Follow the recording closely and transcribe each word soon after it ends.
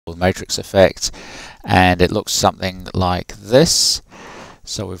matrix effect, and it looks something like this.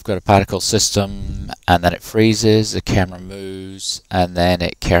 So we've got a particle system, and then it freezes, the camera moves, and then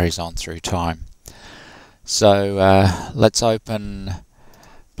it carries on through time. So let's open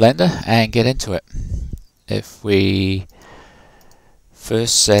Blender and get into it. If we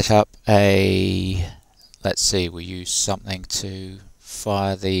first set up let's see, we use something to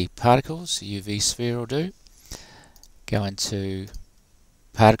fire the particles, UV sphere will do. Go into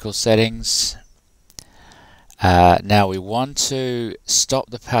particle settings. Now we want to stop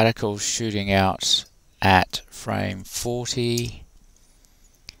the particles shooting out at frame 40,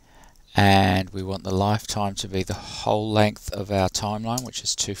 and we want the lifetime to be the whole length of our timeline, which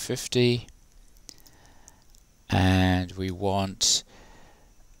is 250, and we want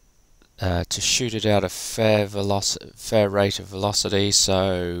to shoot it out a fair rate of velocity,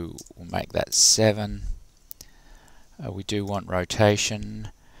 so we'll make that 7. We do want rotation,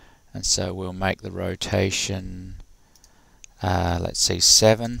 and so we'll make the rotation, let's see,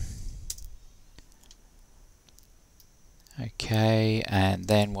 7. Okay, and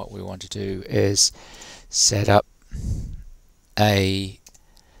then what we want to do is set up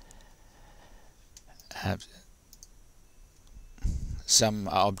some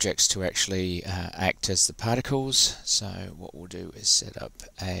objects to actually act as the particles. So what we'll do is set up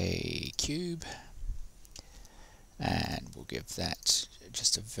a cube, and we'll give that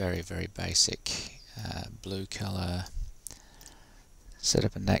just a very basic blue color. Set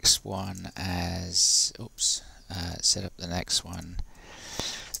up the next one as set up the next one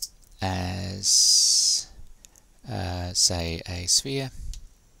as say a sphere,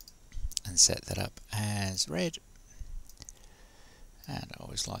 and set that up as red. And I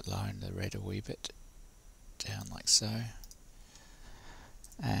always like lowering the red a wee bit down like so.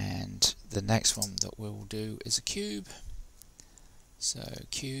 And the next one that we'll do is a cube. So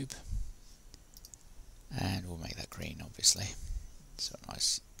cube, and we'll make that green, obviously. So a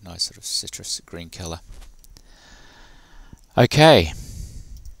nice sort of citrus green color. Okay,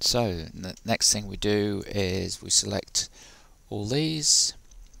 so the next thing we do is we select all these,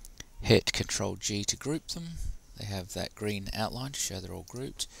 hit Ctrl G to group them. They have that green outline to show they're all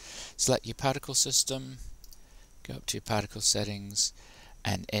grouped. Select your particle system, go up to your particle settings,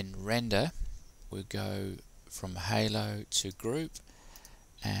 and in render we go from halo to group,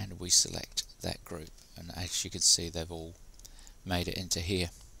 and we select that group, and as you can see they've all made it into here.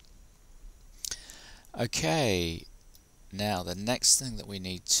 Okay, now the next thing that we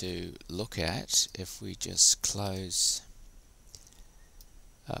need to look at, if we just close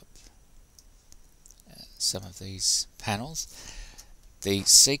up some of these panels, the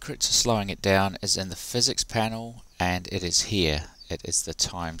secret to slowing it down is in the physics panel, and it is here. It is the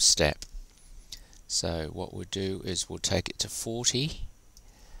time step. So what we'll do is we'll take it to 40,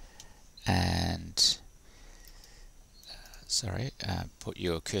 and put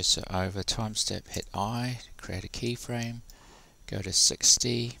your cursor over time step, hit I, create a keyframe, go to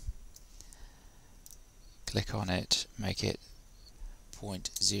 60, click on it, make it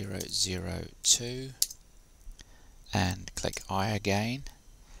 0.002, and click I again.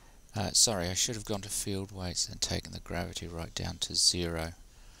 Sorry, I should have gone to field weights and taken the gravity right down to 0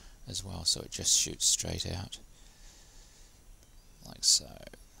 as well, so it just shoots straight out like so.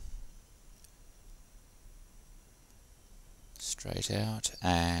 Straight out,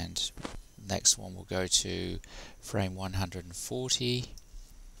 and next one we'll go to frame 140,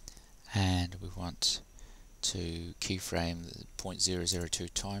 and we want to keyframe the 0.002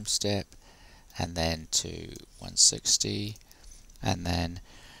 time step, and then to 160, and then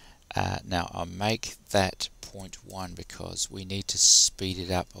now I'll make that 0.1 because we need to speed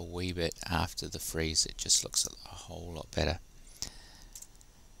it up a wee bit after the freeze. It just looks a whole lot better.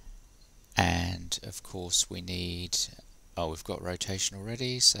 And of course we need, we've got rotation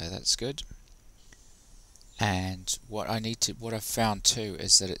already, so that's good. And what I've found too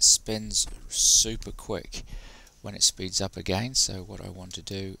is that it spins super quick when it speeds up again. So what I want to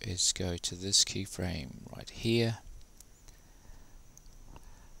do is go to this keyframe right here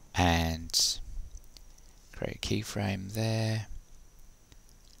and create a keyframe there,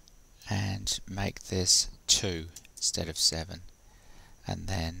 and make this 2 instead of 7, and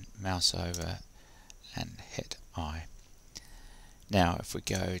then mouse over and hit I. Now if we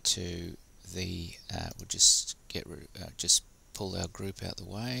go to the we'll just just pull our group out the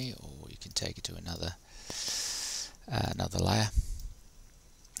way, or you can take it to another layer,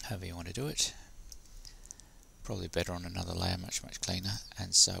 however you want to do it. Probably better on another layer, much cleaner.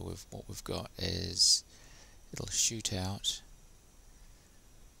 And so what we've got is it'll shoot out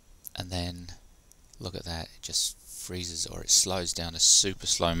and then look at that, it just freezes, or it slows down to super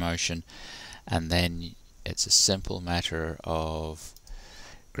slow motion, and then it's a simple matter of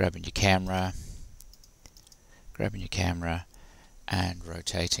grabbing your camera and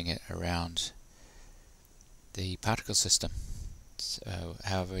rotating it around the particle system, so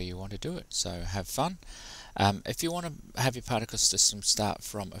however you want to do it. So have fun. If you want to have your particle system start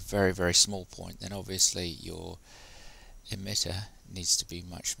from a very, very small point, then obviously your emitter needs to be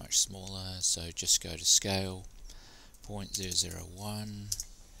much, much smaller. So just go to scale 0.001,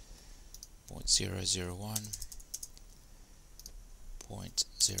 0.001,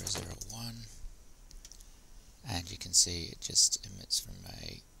 0.001, and you can see it just emits from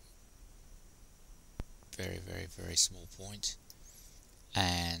a very, very, very small point.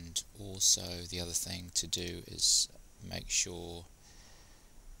 And also the other thing to do is make sure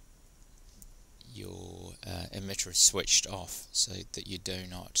your emitter is switched off, so that you do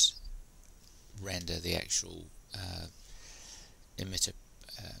not render the actual emitter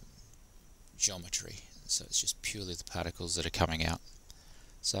geometry. So it's just purely the particles that are coming out.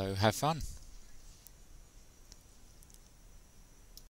 So have fun.